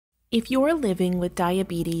If you're living with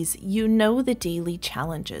diabetes, you know the daily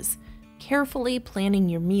challenges. Carefully planning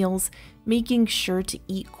your meals, making sure to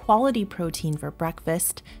eat quality protein for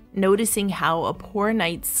breakfast, noticing how a poor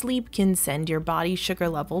night's sleep can send your body sugar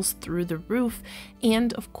levels through the roof,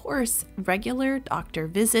 and of course, regular doctor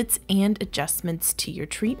visits and adjustments to your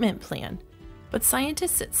treatment plan. But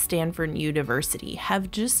scientists at Stanford University have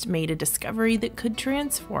just made a discovery that could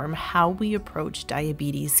transform how we approach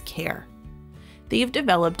diabetes care. They've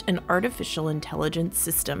developed an artificial intelligence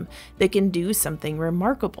system that can do something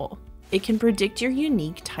remarkable. It can predict your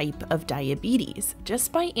unique type of diabetes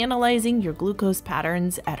just by analyzing your glucose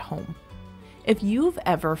patterns at home. If you've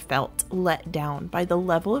ever felt let down by the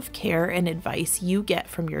level of care and advice you get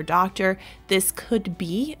from your doctor, this could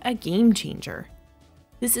be a game changer.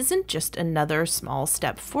 This isn't just another small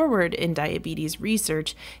step forward in diabetes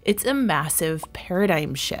research, it's a massive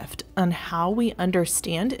paradigm shift on how we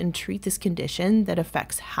understand and treat this condition that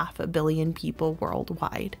affects 500 million people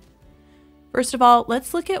worldwide. First of all,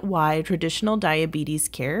 let's look at why traditional diabetes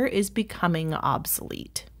care is becoming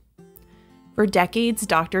obsolete. For decades,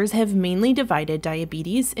 doctors have mainly divided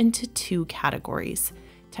diabetes into two categories.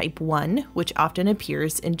 Type 1, which often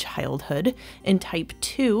appears in childhood, and Type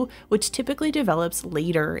 2, which typically develops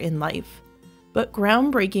later in life. But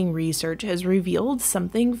groundbreaking research has revealed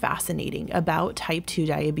something fascinating about Type 2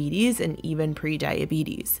 diabetes and even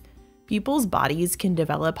prediabetes. People's bodies can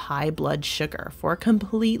develop high blood sugar for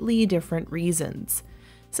completely different reasons.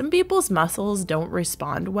 Some people's muscles don't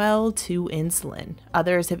respond well to insulin.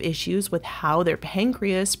 Others have issues with how their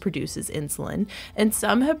pancreas produces insulin, and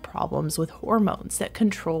some have problems with hormones that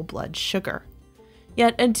control blood sugar.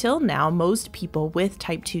 Yet until now, most people with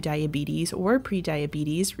type 2 diabetes or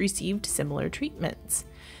prediabetes received similar treatments,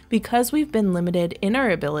 because we've been limited in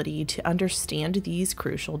our ability to understand these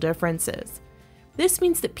crucial differences. This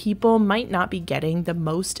means that people might not be getting the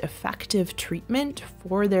most effective treatment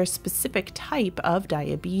for their specific type of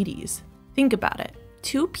diabetes. Think about it.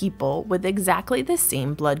 Two people with exactly the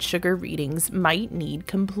same blood sugar readings might need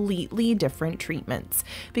completely different treatments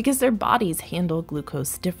because their bodies handle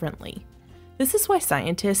glucose differently. This is why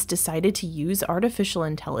scientists decided to use artificial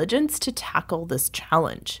intelligence to tackle this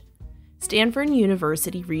challenge. Stanford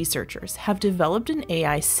University researchers have developed an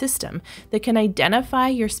AI system that can identify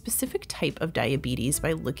your specific type of diabetes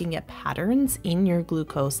by looking at patterns in your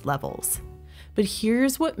glucose levels. But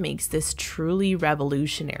here's what makes this truly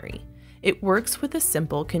revolutionary. It works with a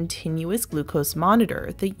simple continuous glucose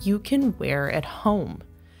monitor that you can wear at home.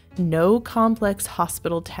 No complex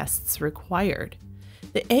hospital tests required.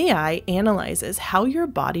 The AI analyzes how your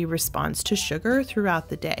body responds to sugar throughout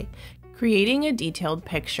the day, creating a detailed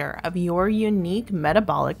picture of your unique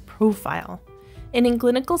metabolic profile. And in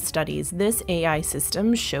clinical studies, this AI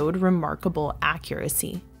system showed remarkable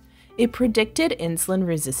accuracy. It predicted insulin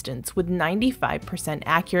resistance with 95%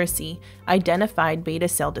 accuracy, identified beta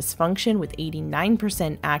cell dysfunction with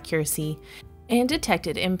 89% accuracy, and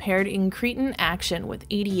detected impaired incretin action with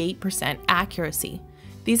 88% accuracy.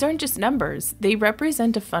 These aren't just numbers, they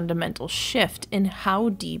represent a fundamental shift in how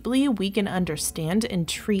deeply we can understand and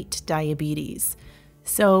treat diabetes.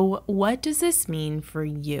 So, what does this mean for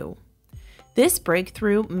you? This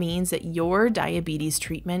breakthrough means that your diabetes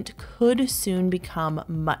treatment could soon become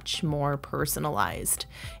much more personalized.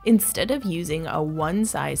 Instead of using a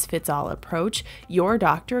one-size-fits-all approach, your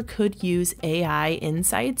doctor could use AI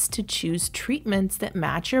insights to choose treatments that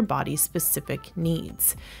match your body's specific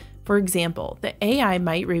needs. For example, the AI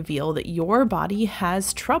might reveal that your body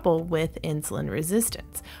has trouble with insulin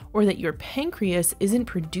resistance, or that your pancreas isn't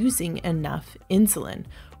producing enough insulin,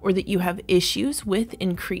 or that you have issues with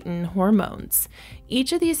incretin hormones.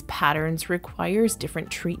 Each of these patterns requires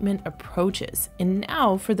different treatment approaches, and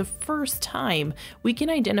now, for the first time, we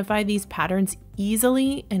can identify these patterns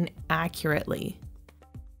easily and accurately.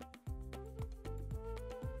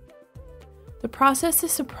 The process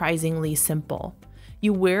is surprisingly simple.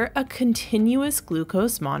 You wear a continuous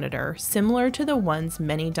glucose monitor similar to the ones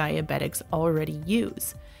many diabetics already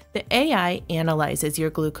use. The AI analyzes your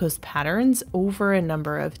glucose patterns over a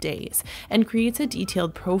number of days and creates a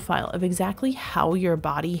detailed profile of exactly how your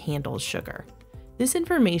body handles sugar. This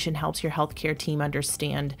information helps your healthcare team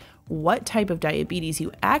understand what type of diabetes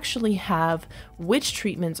you actually have, which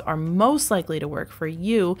treatments are most likely to work for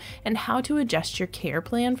you, and how to adjust your care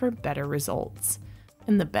plan for better results.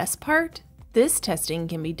 And the best part? This testing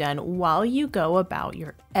can be done while you go about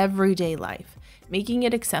your everyday life, making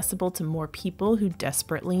it accessible to more people who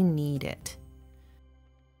desperately need it.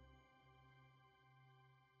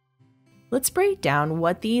 Let's break down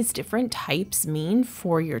what these different types mean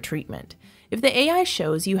for your treatment. If the AI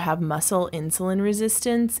shows you have muscle insulin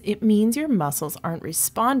resistance, it means your muscles aren't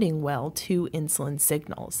responding well to insulin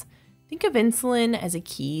signals. Think of insulin as a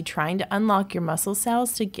key trying to unlock your muscle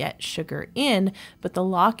cells to get sugar in, but the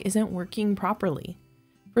lock isn't working properly.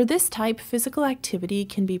 For this type, physical activity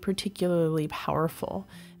can be particularly powerful,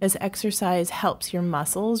 as exercise helps your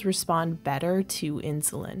muscles respond better to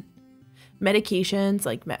insulin. Medications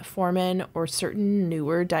like metformin or certain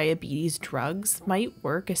newer diabetes drugs might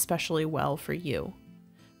work especially well for you.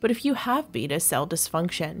 But if you have beta cell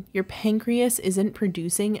dysfunction, your pancreas isn't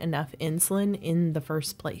producing enough insulin in the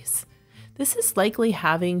first place. This is likely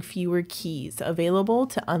having fewer keys available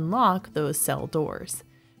to unlock those cell doors.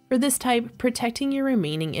 For this type, protecting your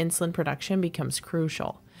remaining insulin production becomes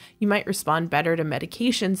crucial. You might respond better to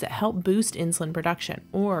medications that help boost insulin production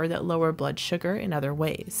or that lower blood sugar in other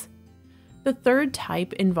ways. The third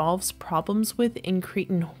type involves problems with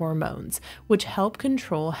incretin hormones, which help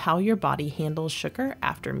control how your body handles sugar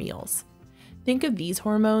after meals. Think of these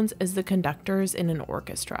hormones as the conductors in an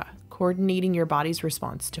orchestra, coordinating your body's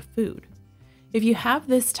response to food. If you have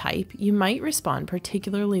this type, you might respond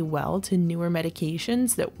particularly well to newer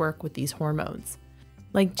medications that work with these hormones,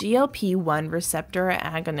 like GLP-1 receptor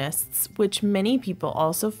agonists, which many people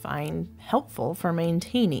also find helpful for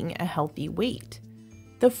maintaining a healthy weight.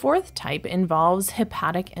 The fourth type involves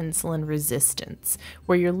hepatic insulin resistance,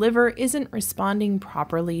 where your liver isn't responding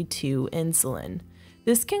properly to insulin.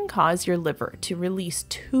 This can cause your liver to release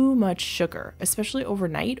too much sugar, especially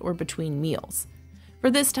overnight or between meals.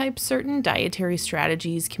 For this type, certain dietary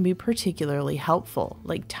strategies can be particularly helpful,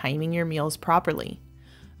 like timing your meals properly.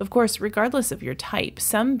 Of course, regardless of your type,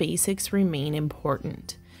 some basics remain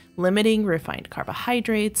important. Limiting refined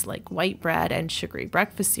carbohydrates like white bread and sugary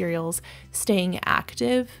breakfast cereals, staying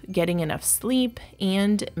active, getting enough sleep,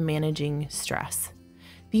 and managing stress.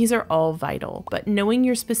 These are all vital, but knowing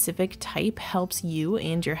your specific type helps you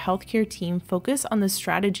and your healthcare team focus on the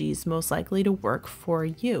strategies most likely to work for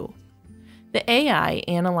you. The AI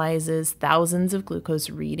analyzes thousands of glucose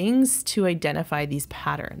readings to identify these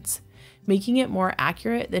patterns, making it more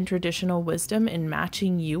accurate than traditional wisdom in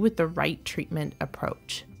matching you with the right treatment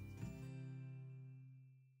approach.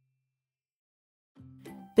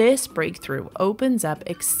 This breakthrough opens up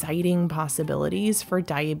exciting possibilities for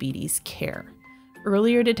diabetes care.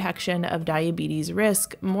 Earlier detection of diabetes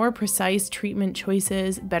risk, more precise treatment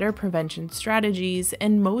choices, better prevention strategies,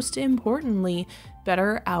 and most importantly,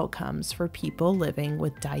 better outcomes for people living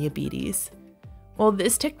with diabetes. While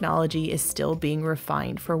this technology is still being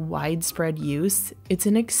refined for widespread use, it's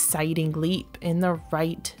an exciting leap in the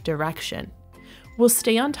right direction. We'll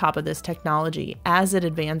stay on top of this technology as it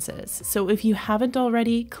advances, so if you haven't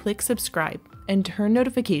already, click subscribe and turn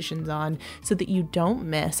notifications on so that you don't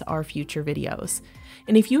miss our future videos.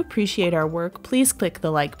 And if you appreciate our work, please click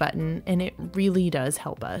the like button, and it really does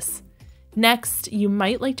help us. Next, you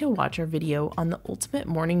might like to watch our video on the ultimate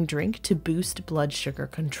morning drink to boost blood sugar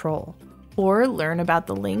control, or learn about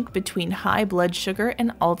the link between high blood sugar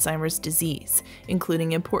and Alzheimer's disease,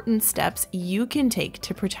 including important steps you can take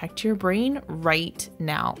to protect your brain right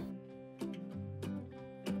now.